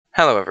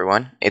Hello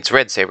everyone, it's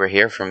Red Saber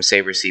here from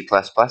Saber C++,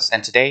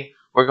 and today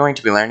we're going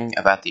to be learning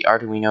about the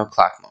Arduino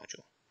clock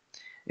module.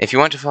 If you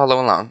want to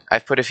follow along,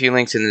 I've put a few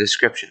links in the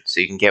description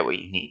so you can get what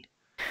you need.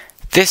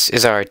 This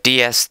is our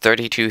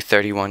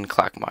DS3231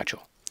 clock module.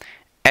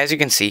 As you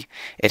can see,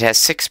 it has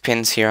 6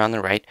 pins here on the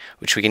right,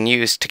 which we can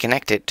use to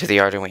connect it to the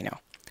Arduino.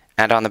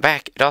 And on the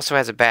back, it also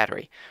has a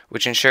battery,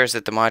 which ensures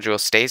that the module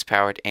stays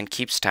powered and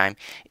keeps time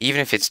even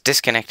if it's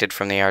disconnected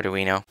from the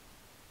Arduino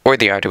or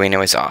the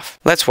Arduino is off.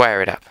 Let's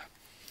wire it up.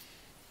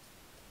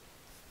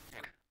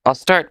 I'll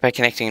start by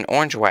connecting an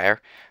orange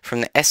wire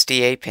from the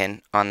SDA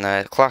pin on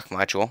the clock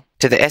module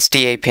to the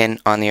SDA pin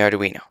on the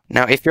Arduino.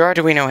 Now, if your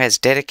Arduino has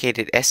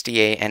dedicated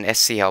SDA and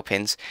SCL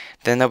pins,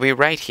 then they'll be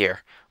right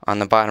here on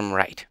the bottom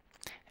right.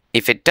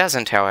 If it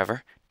doesn't,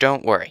 however,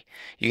 don't worry.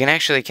 You can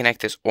actually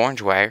connect this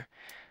orange wire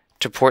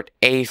to port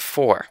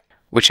A4,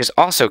 which is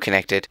also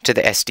connected to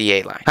the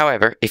SDA line.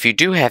 However, if you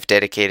do have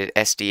dedicated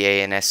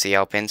SDA and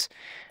SCL pins,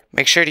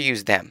 make sure to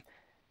use them.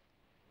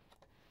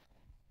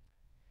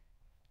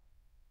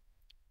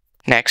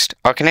 Next,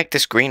 I'll connect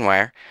this green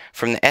wire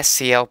from the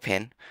SCL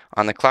pin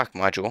on the clock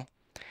module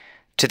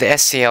to the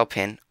SCL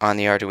pin on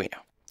the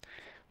Arduino.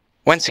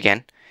 Once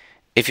again,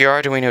 if your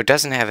Arduino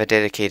doesn't have a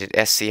dedicated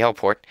SCL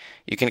port,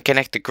 you can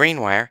connect the green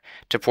wire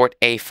to port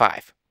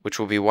A5, which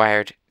will be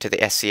wired to the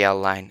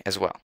SCL line as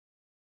well.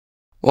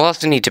 We'll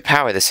also need to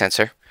power the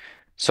sensor,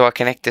 so I'll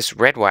connect this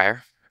red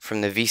wire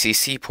from the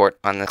VCC port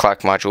on the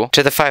clock module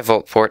to the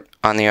 5-volt port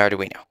on the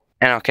Arduino.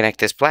 And I'll connect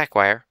this black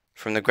wire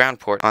from the ground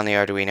port on the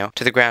Arduino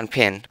to the ground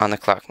pin on the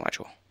clock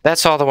module.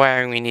 That's all the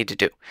wiring we need to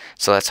do,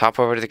 so let's hop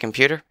over to the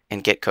computer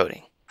and get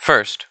coding.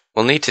 First,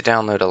 we'll need to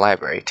download a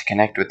library to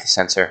connect with the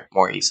sensor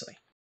more easily.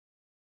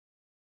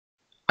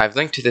 I've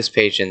linked to this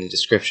page in the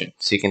description,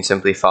 so you can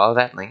simply follow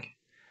that link,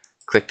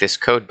 click this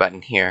code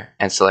button here,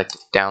 and select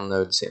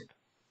Download Zip.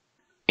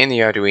 In the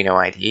Arduino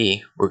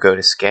IDE, we'll go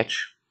to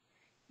Sketch,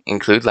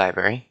 Include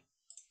Library,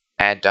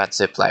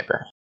 Add.zip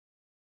library.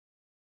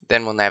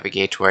 Then we'll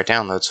navigate to our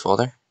Downloads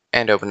folder,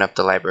 and open up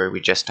the library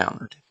we just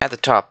downloaded. At the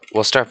top,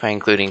 we'll start by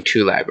including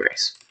 2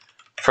 libraries.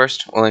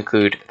 First, we'll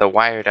include the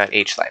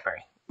wire.h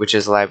library, which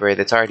is a library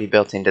that's already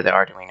built into the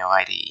Arduino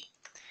IDE.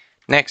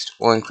 Next,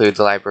 we'll include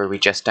the library we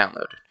just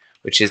downloaded,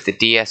 which is the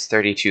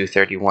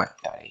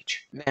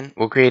DS3231.h. Then,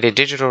 we'll create a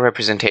digital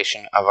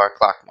representation of our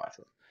clock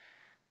module,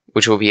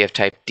 which will be of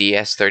type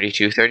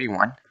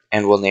DS3231,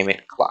 and we'll name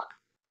it clock.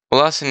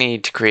 We'll also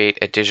need to create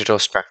a digital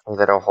structure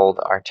that will hold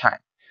our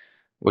time,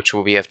 which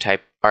will be of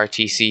type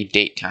RTC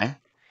date time,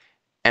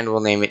 and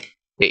we'll name it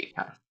date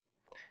time.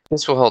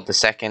 This will hold the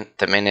second,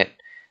 the minute,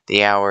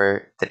 the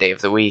hour, the day of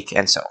the week,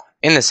 and so on.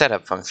 In the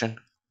setup function,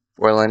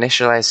 we'll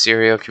initialize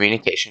serial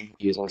communication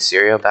using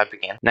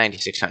serial.begin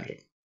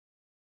 9600.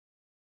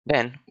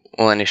 Then,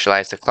 we'll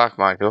initialize the clock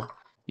module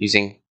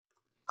using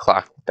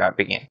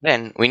clock.begin.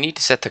 Then, we need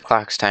to set the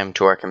clock's time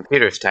to our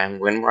computer's time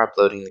when we're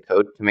uploading the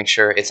code to make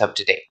sure it's up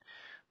to date.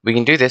 We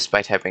can do this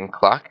by typing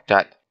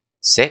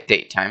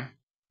clock.setDateTime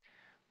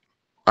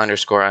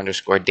underscore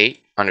underscore date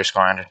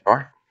underscore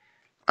underscore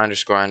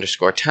underscore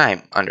underscore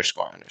time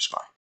underscore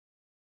underscore.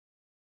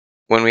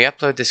 When we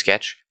upload the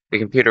sketch, the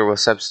computer will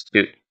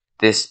substitute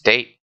this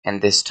date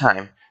and this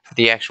time for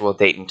the actual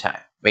date and time,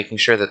 making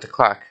sure that the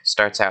clock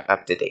starts out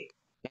up to date.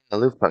 In the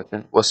loop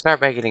function, we'll start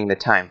by getting the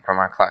time from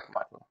our clock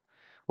module.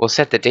 We'll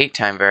set the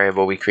datetime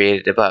variable we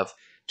created above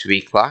to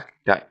be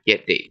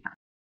clock.getDatetime.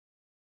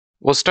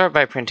 We'll start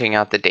by printing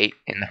out the date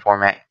in the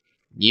format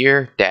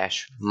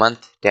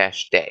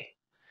year-month-day.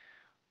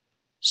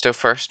 So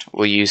first,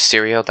 we'll use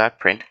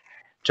serial.print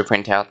to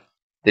print out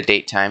the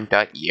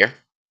datetime.year.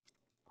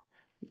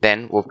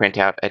 Then we'll print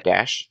out a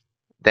dash,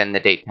 then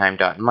the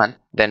datetime.month,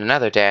 then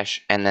another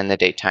dash, and then the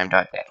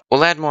datetime.day.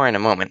 We'll add more in a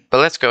moment, but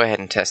let's go ahead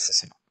and test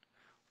this out.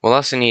 We'll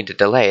also need a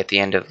delay at the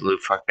end of the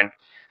loop function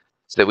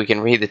so that we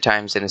can read the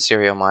times in a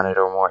serial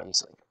monitor more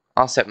easily.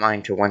 I'll set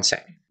mine to 1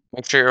 second.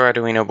 Make sure your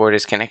Arduino board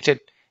is connected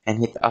and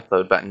hit the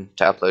upload button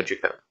to upload your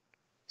code.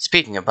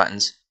 Speaking of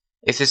buttons,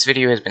 if this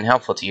video has been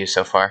helpful to you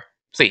so far,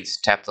 please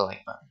tap the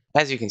like button.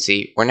 As you can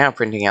see, we're now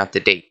printing out the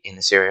date in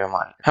the serial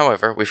monitor.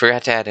 However, we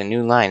forgot to add a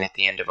new line at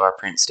the end of our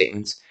print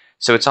statements,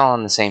 so it's all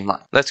on the same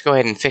line. Let's go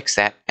ahead and fix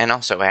that and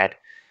also add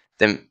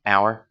the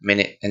hour,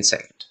 minute, and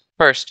second.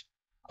 First,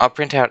 I'll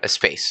print out a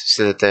space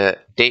so that the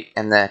date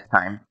and the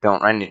time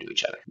don't run into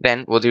each other.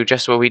 Then we'll do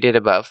just what we did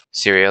above,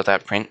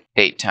 serial.print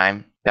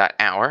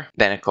datetime.hour,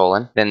 then a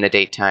colon, then the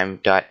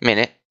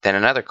datetime.minute, then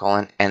another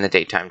colon, and the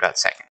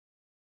datetime.second.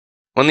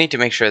 We'll need to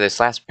make sure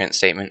this last print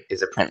statement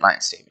is a print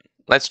line statement.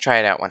 Let's try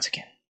it out once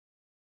again.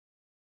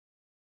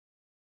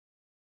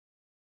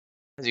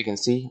 As you can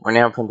see, we're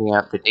now printing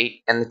out the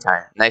date and the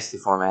time, nicely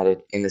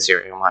formatted in the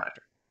serial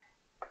monitor.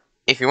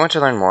 If you want to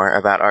learn more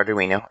about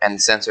Arduino and the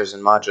sensors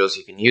and modules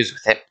you can use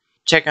with it,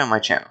 check out my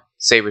channel,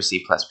 Saber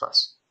C++.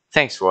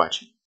 Thanks for watching.